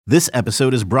This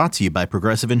episode is brought to you by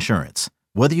Progressive Insurance.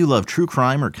 Whether you love true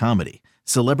crime or comedy,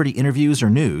 celebrity interviews or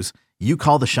news, you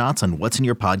call the shots on what's in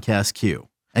your podcast queue.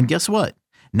 And guess what?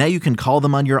 Now you can call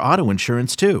them on your auto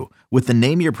insurance too with the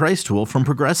Name Your Price tool from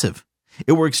Progressive.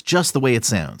 It works just the way it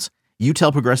sounds. You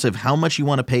tell Progressive how much you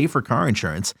want to pay for car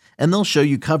insurance, and they'll show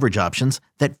you coverage options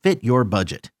that fit your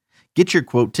budget. Get your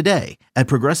quote today at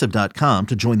Progressive.com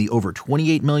to join the over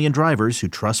 28 million drivers who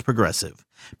trust Progressive.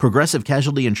 Progressive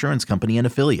Casualty Insurance Company and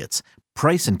Affiliates.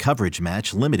 Price and coverage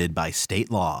match limited by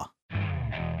state law.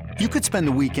 You could spend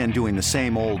the weekend doing the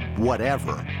same old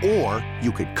whatever, or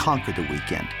you could conquer the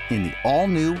weekend in the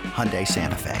all-new Hyundai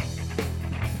Santa Fe.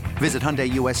 Visit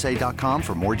HyundaiUSA.com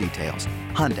for more details.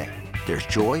 Hyundai, there's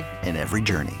joy in every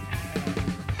journey.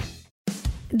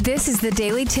 This is the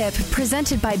Daily Tip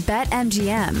presented by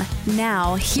BetMGM.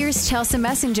 Now, here's Chelsea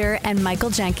Messenger and Michael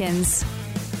Jenkins.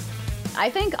 I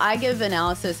think I give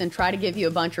analysis and try to give you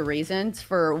a bunch of reasons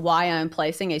for why I'm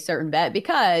placing a certain bet,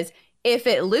 because if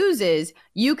it loses,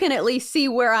 you can at least see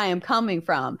where I am coming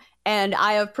from. And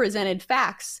I have presented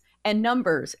facts and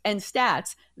numbers and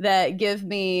stats that give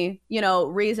me,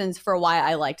 reasons for why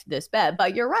I liked this bet.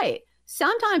 But you're right.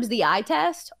 Sometimes the eye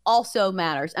test also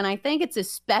matters. And I think it's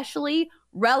especially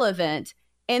relevant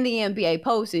in the NBA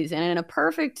postseason. And a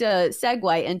perfect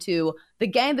segue into the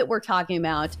game that we're talking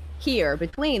about here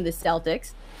between the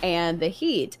Celtics and the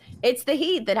Heat. It's the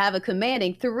Heat that have a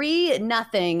commanding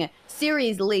 3-0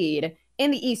 series lead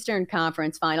in the Eastern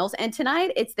Conference Finals. And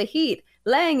tonight it's the Heat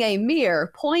laying a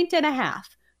mere 1.5,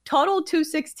 total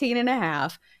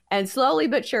 216.5. And slowly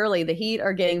but surely the Heat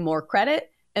are getting more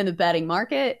credit in the betting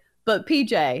market. But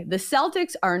PJ, the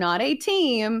Celtics are not a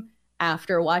team,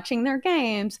 after watching their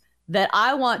games, that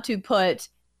I want to put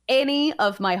any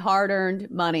of my hard-earned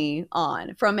money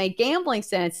on. From a gambling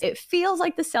sense, it feels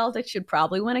like the Celtics should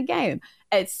probably win a game.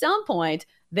 At some point,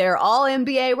 their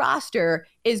all-NBA roster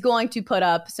is going to put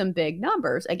up some big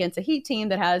numbers against a Heat team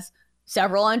that has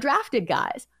several undrafted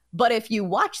guys. But if you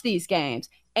watch these games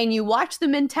and you watch the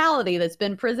mentality that's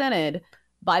been presented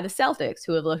by the Celtics,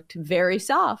 who have looked very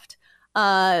soft,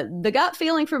 the gut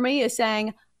feeling for me is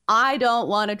saying, I don't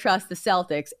want to trust the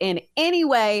Celtics in any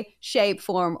way, shape,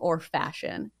 form, or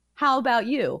fashion. How about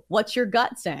you? What's your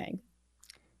gut saying?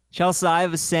 Chelsea, I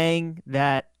have a saying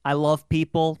that I love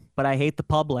people, but I hate the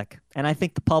public. And I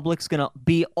think the public's going to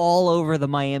be all over the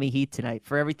Miami Heat tonight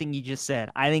for everything you just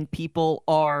said. I think people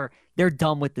they're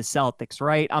done with the Celtics,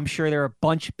 right? I'm sure there are a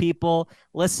bunch of people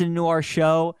listening to our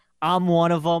show. I'm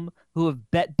one of them who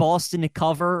have bet Boston to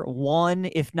cover one,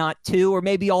 if not two, or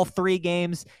maybe all three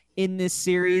games in this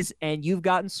series, and you've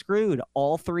gotten screwed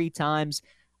all three times.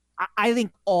 I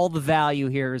think all the value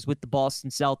here is with the Boston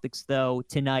Celtics, though,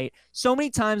 tonight. So many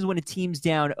times when a team's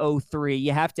down 0-3,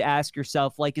 you have to ask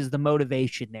yourself, is the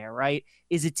motivation there, right?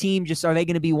 Is a team are they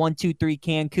going to be 1-2-3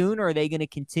 Cancun, or are they going to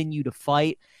continue to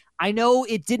fight? I know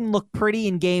it didn't look pretty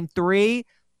in Game 3,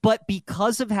 but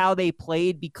because of how they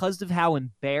played, because of how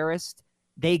embarrassed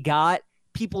they got,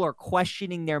 people are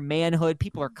questioning their manhood.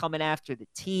 People are coming after the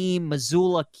team.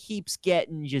 Mazzulla keeps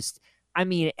getting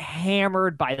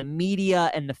hammered by the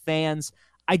media and the fans.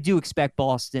 I do expect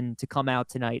Boston to come out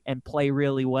tonight and play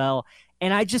really well.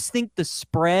 And I just think the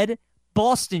spread,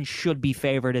 Boston should be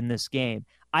favored in this game.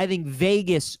 I think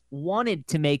Vegas wanted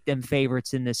to make them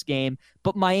favorites in this game,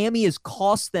 but Miami has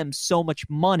cost them so much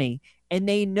money, and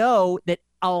they know that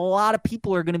a lot of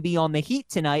people are going to be on the Heat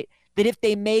tonight, that if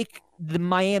they make the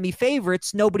Miami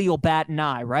favorites, nobody will bat an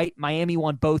eye, right? Miami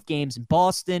won both games in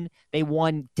Boston. They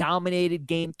dominated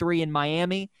Game 3 in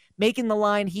Miami. Making the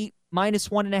line Heat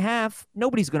 -1.5,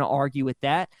 nobody's going to argue with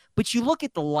that. But you look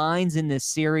at the lines in this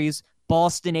series,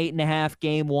 Boston 8.5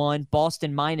 Game 1,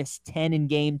 Boston -10 in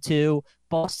Game 2,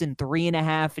 Boston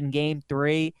 3.5 in Game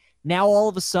 3. Now all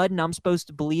of a sudden I'm supposed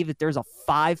to believe that there's a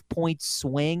 5-point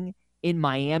swing in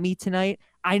Miami tonight.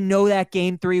 I know that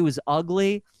Game 3 was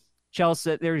ugly.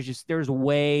 Chelsea, there's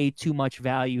way too much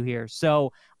value here.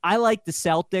 So I like the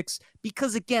Celtics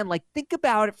because, again, think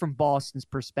about it from Boston's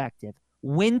perspective.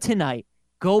 Win tonight.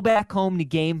 Go back home to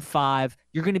Game 5.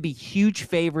 You're going to be huge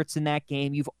favorites in that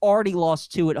game. You've already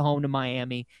lost 2 at home to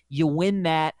Miami. You win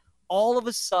that. All of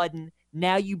a sudden,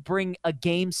 now you bring a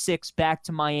Game 6 back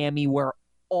to Miami where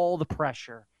all the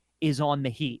pressure is on the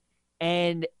Heat.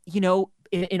 And,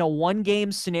 in a one-game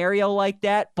scenario like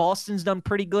that, Boston's done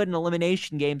pretty good in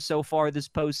elimination games so far this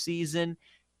postseason.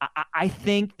 I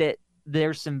think that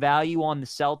there's some value on the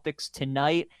Celtics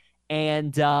tonight,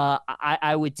 and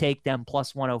I would take them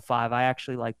plus 105. I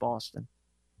actually like Boston.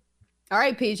 All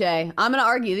right, PJ, I'm going to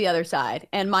argue the other side.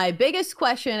 And my biggest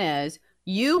question is,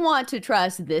 you want to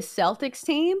trust this Celtics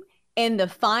team in the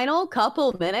final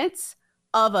couple minutes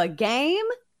of a game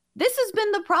This has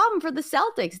been the problem for the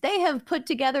Celtics. They have put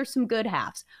together some good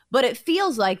halves, but it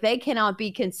feels like they cannot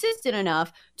be consistent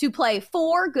enough to play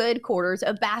 4 good quarters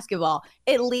of basketball,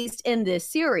 at least in this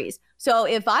series. So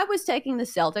if I was taking the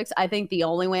Celtics, I think the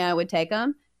only way I would take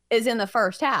them is in the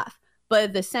first half. But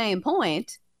at the same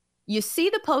point, you see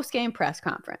the post-game press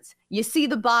conference, you see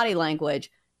the body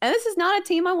language, and this is not a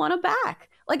team I want to back.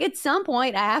 Like, at some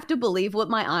point, I have to believe what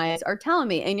my eyes are telling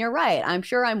me. And you're right. I'm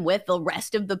sure I'm with the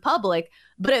rest of the public,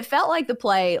 but it felt like the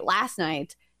play last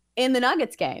night in the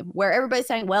Nuggets game where everybody's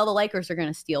saying, well, the Lakers are going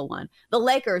to steal one. The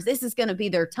Lakers, this is going to be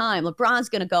their time. LeBron's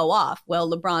going to go off.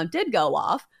 Well, LeBron did go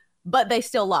off, but they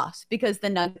still lost because the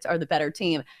Nuggets are the better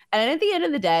team. And at the end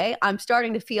of the day, I'm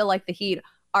starting to feel like the Heat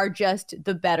are just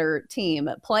the better team,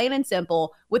 plain and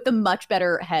simple, with the much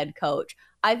better head coach.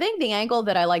 I think the angle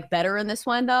that I like better in this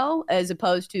one, though, as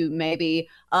opposed to maybe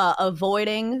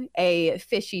avoiding a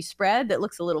fishy spread that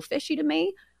looks a little fishy to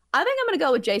me, I think I'm going to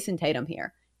go with Jason Tatum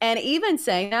here. And even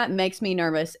saying that makes me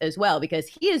nervous as well because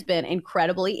he has been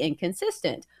incredibly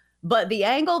inconsistent. But the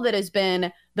angle that has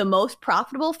been the most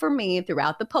profitable for me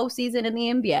throughout the postseason in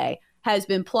the NBA has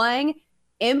been playing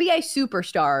NBA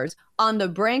superstars on the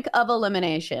brink of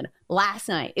elimination. Last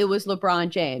night, it was LeBron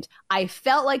James. I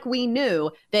felt like we knew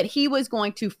that he was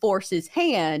going to force his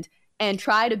hand and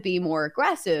try to be more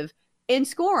aggressive in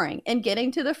scoring and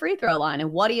getting to the free throw line.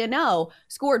 And what do you know?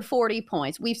 Scored 40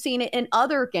 points. We've seen it in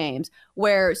other games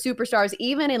where superstars,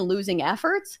 even in losing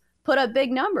efforts, put up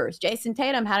big numbers. Jason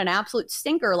Tatum had an absolute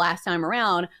stinker last time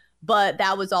around, but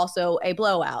that was also a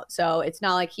blowout. So it's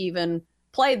not like he even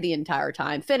played the entire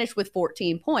time, finished with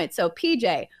 14 points. So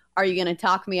PJ, are you going to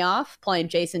talk me off playing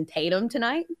Jason Tatum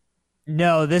tonight?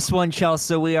 No, this one,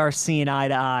 Chelsea, we are seeing eye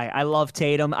to eye. I love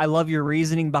Tatum. I love your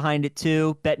reasoning behind it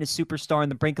too, betting a superstar on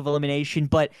the brink of elimination.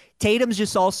 But Tatum's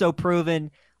just also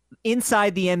proven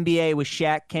inside the NBA with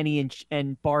Shaq, Kenny,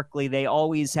 and Barkley, they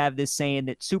always have this saying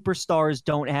that superstars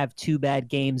don't have 2 bad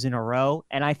games in a row.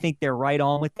 And I think they're right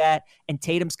on with that. And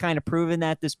Tatum's kind of proven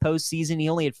that this postseason. He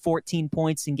only had 14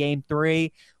 points in game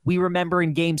 3. We remember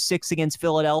in game 6 against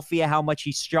Philadelphia how much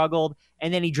he struggled.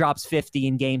 And then he drops 50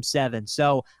 in game 7.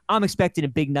 So I'm expecting a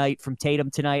big night from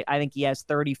Tatum tonight. I think he has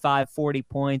 35, 40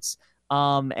 points.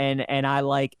 And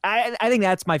I think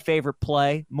that's my favorite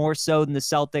play, more so than the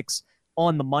Celtics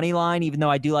on the money line, even though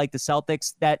I do like the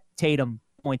Celtics. That Tatum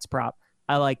points prop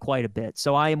I like quite a bit.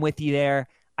 So I am with you there.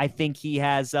 I think he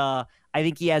has a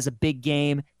big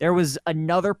game. There was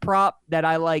another prop that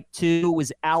I like too,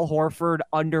 was Al Horford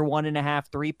under 1.5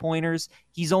 3-pointers.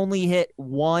 He's only hit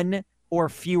 1 or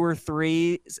fewer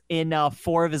threes in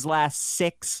 4 of his last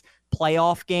 6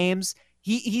 playoff games.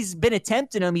 He's been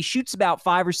attempting them. He shoots about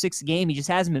 5 or 6 a game. He just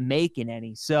hasn't been making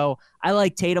any. So I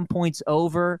like Tatum points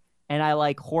over, and I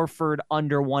like Horford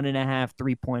under 1.5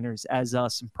 3-pointers as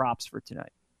some props for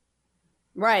tonight.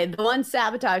 Right. The one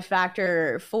sabotage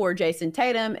factor for Jason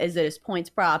Tatum is that his points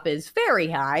prop is very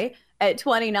high at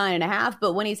 29.5.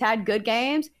 But when he's had good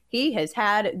games, he has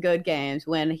had good games.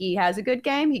 When he has a good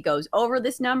game, he goes over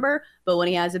this number. But when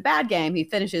he has a bad game, he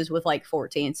finishes with like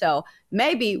 14. So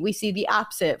maybe we see the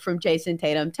opposite from Jason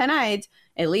Tatum tonight.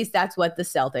 At least that's what the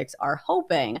Celtics are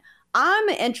hoping. I'm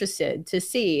interested to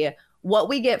see what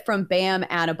we get from Bam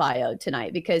Adebayo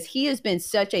tonight, because he has been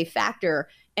such a factor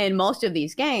in most of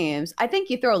these games. I think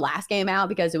you throw last game out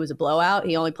because it was a blowout.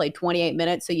 He only played 28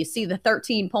 minutes. So you see the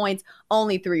 13 points,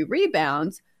 only 3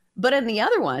 rebounds. But in the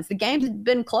other ones, the games have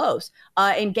been close.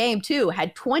 In game 2,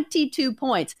 had 22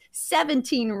 points,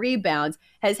 17 rebounds,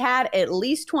 has had at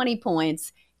least 20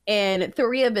 points in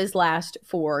 3 of his last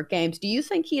 4 games. Do you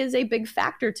think he is a big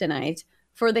factor tonight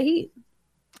for the Heat?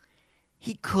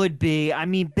 He could be. I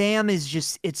mean, Bam is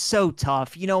just, it's so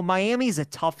tough. You know, Miami's a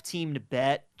tough team to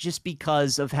bet just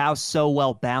because of how so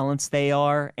well balanced they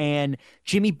are. And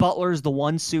Jimmy Butler's the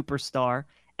one superstar.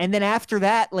 And then after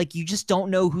that, like, you just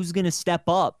don't know who's going to step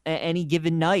up any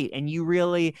given night. And you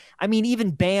really, I mean,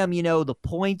 even Bam, you know, the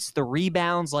points, the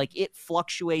rebounds, like, it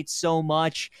fluctuates so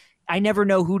much. I never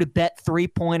know who to bet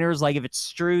 3-pointers, like if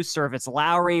it's Strus or if it's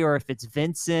Lowry or if it's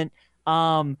Vincent.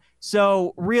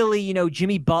 So really, you know,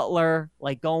 Jimmy Butler,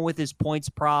 like, going with his points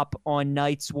prop on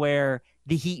nights where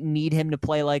the Heat need him to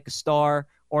play like a star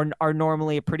or are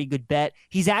normally a pretty good bet.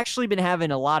 He's actually been having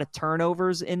a lot of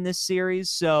turnovers in this series.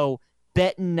 So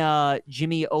betting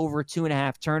Jimmy over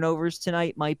 2.5 turnovers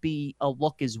tonight might be a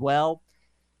look as well.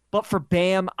 But for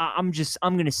Bam, I'm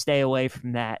going to stay away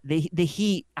from that. The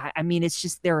Heat, I mean, it's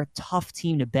just, they're a tough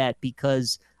team to bet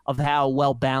because of how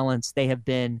well balanced they have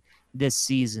been this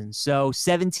season. So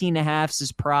 17.5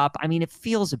 is prop. I mean, it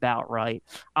feels about right.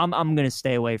 I'm going to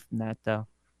stay away from that, though.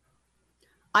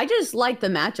 I just like the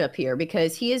matchup here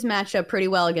because he is matched up pretty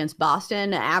well against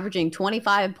Boston, averaging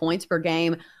 25 points per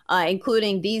game,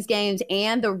 including these games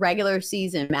and the regular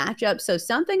season matchup. So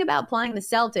something about playing the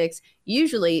Celtics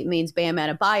usually means Bam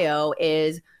Adebayo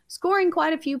is scoring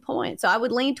quite a few points. So I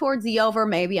would lean towards the over.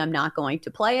 Maybe I'm not going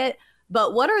to play it.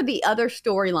 But what are the other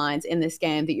storylines in this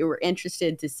game that you were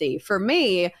interested to see? For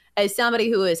me, as somebody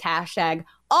who is hashtag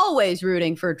always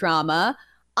rooting for drama,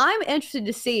 I'm interested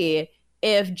to see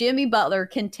if Jimmy Butler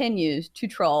continues to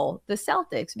troll the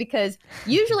Celtics, because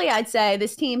usually I'd say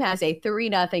this team has a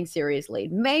 3-0 series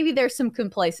lead. Maybe there's some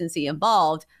complacency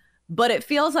involved, but it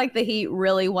feels like the Heat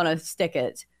really want to stick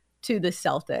it to the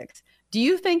Celtics. Do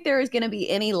you think there is going to be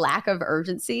any lack of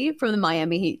urgency from the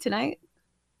Miami Heat tonight?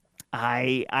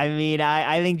 I mean,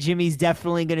 I think Jimmy's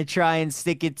definitely going to try and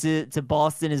stick it to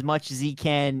Boston as much as he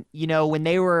can. You know, when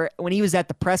he was at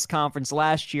the press conference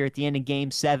last year at the end of Game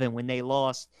 7 when they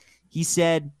lost, he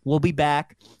said, we'll be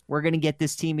back. We're going to get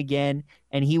this team again.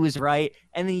 And he was right.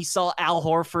 And then you saw Al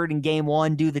Horford in Game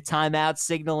 1 do the timeout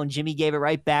signal, and Jimmy gave it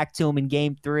right back to him in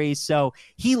Game 3. So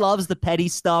he loves the petty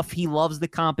stuff. He loves the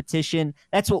competition.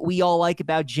 That's what we all like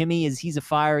about Jimmy, is he's a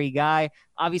fiery guy.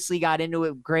 Obviously got into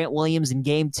it with Grant Williams in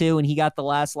Game 2, and he got the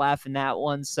last laugh in that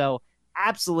one. So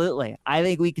absolutely, I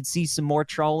think we could see some more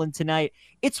trolling tonight.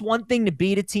 It's one thing to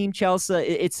beat a team, Chelsea.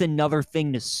 It's another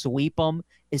thing to sweep them,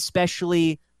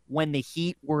 especially when the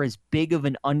Heat were as big of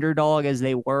an underdog as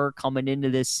they were coming into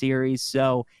this series.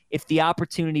 So if the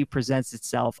opportunity presents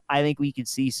itself, I think we could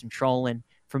see some trolling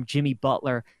from Jimmy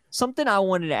Butler. Something I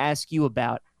wanted to ask you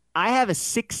about. I have a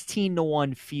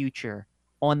 16-1 future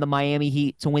on the Miami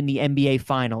Heat to win the NBA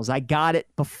Finals. I got it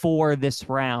before this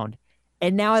round.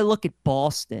 And now I look at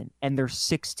Boston, and they're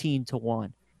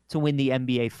 16-1 to win the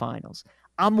NBA Finals.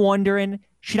 I'm wondering,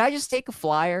 should I just take a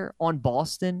flyer on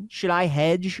Boston? Should I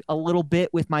hedge a little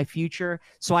bit with my future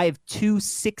so I have 2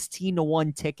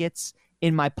 16-1 tickets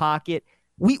in my pocket?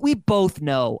 We both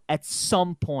know at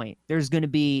some point there's going to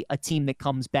be a team that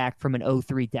comes back from an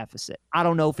 0-3 deficit. I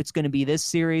don't know if it's going to be this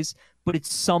series, but at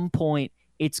some point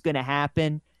it's going to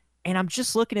happen. And I'm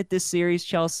just looking at this series,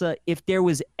 Chelsea. If there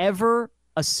was ever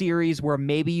a series where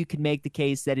maybe you could make the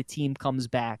case that a team comes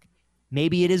back,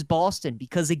 maybe it is Boston,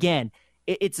 because again,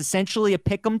 it's essentially a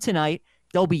pick 'em tonight.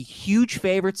 There'll be huge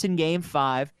favorites in Game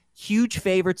 5, huge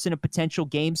favorites in a potential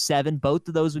Game 7. Both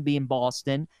of those would be in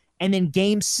Boston. And then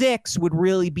Game 6 would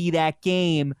really be that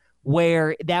game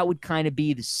where that would kind of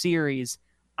be the series.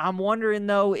 I'm wondering,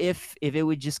 though, if it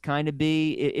would just kind of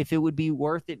be, if it would be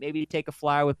worth it maybe to take a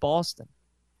flyer with Boston.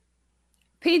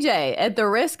 PJ, at the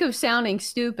risk of sounding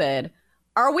stupid,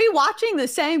 are we watching the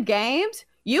same games?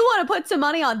 You want to put some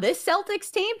money on this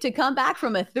Celtics team to come back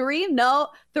from a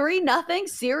 3-0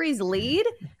 series lead?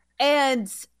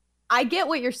 And I get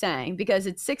what you're saying, because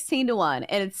it's 16-1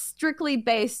 and it's strictly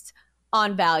based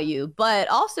on value. But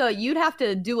also you'd have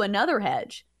to do another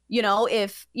hedge,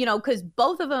 because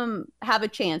both of them have a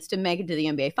chance to make it to the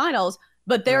NBA Finals,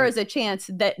 but there is a chance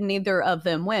that neither of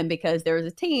them win, because there's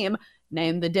a team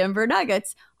named the Denver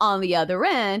Nuggets on the other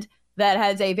end that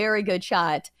has a very good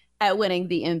shot at winning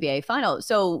the NBA Finals.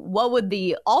 So what would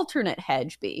the alternate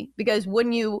hedge be? Because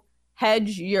wouldn't you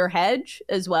hedge your hedge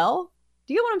as well?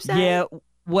 Do you get what I'm saying? Yeah,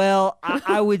 well,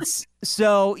 I would.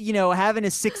 So, having a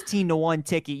 16-1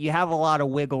 ticket, you have a lot of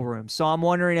wiggle room. So I'm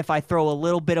wondering if I throw a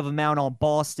little bit of amount on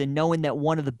Boston, knowing that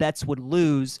one of the bets would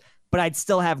lose, but I'd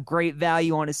still have great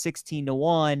value on a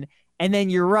 16-1. And then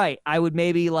you're right. I would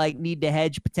maybe need to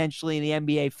hedge potentially in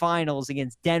the NBA Finals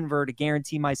against Denver to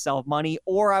guarantee myself money,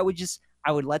 or I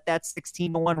would let that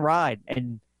 16-1 ride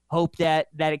and hope that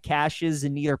it cashes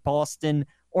and either Boston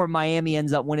or Miami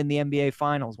ends up winning the NBA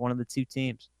Finals, one of the two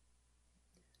teams.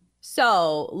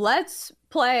 So let's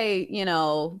play,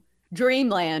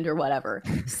 Dreamland or whatever.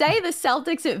 Say the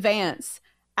Celtics advance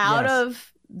out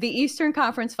of the Eastern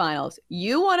Conference Finals.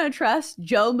 You want to trust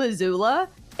Joe Mazzulla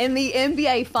in the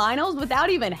NBA Finals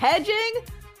without even hedging?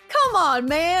 Come on,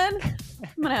 man. I'm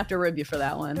going to have to rib you for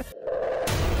that one.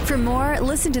 For more,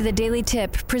 listen to the Daily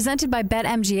Tip presented by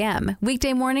BetMGM.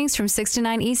 Weekday mornings from 6 to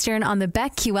 9 Eastern on the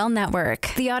BetQL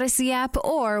network, the Odyssey app,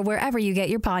 or wherever you get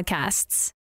your podcasts.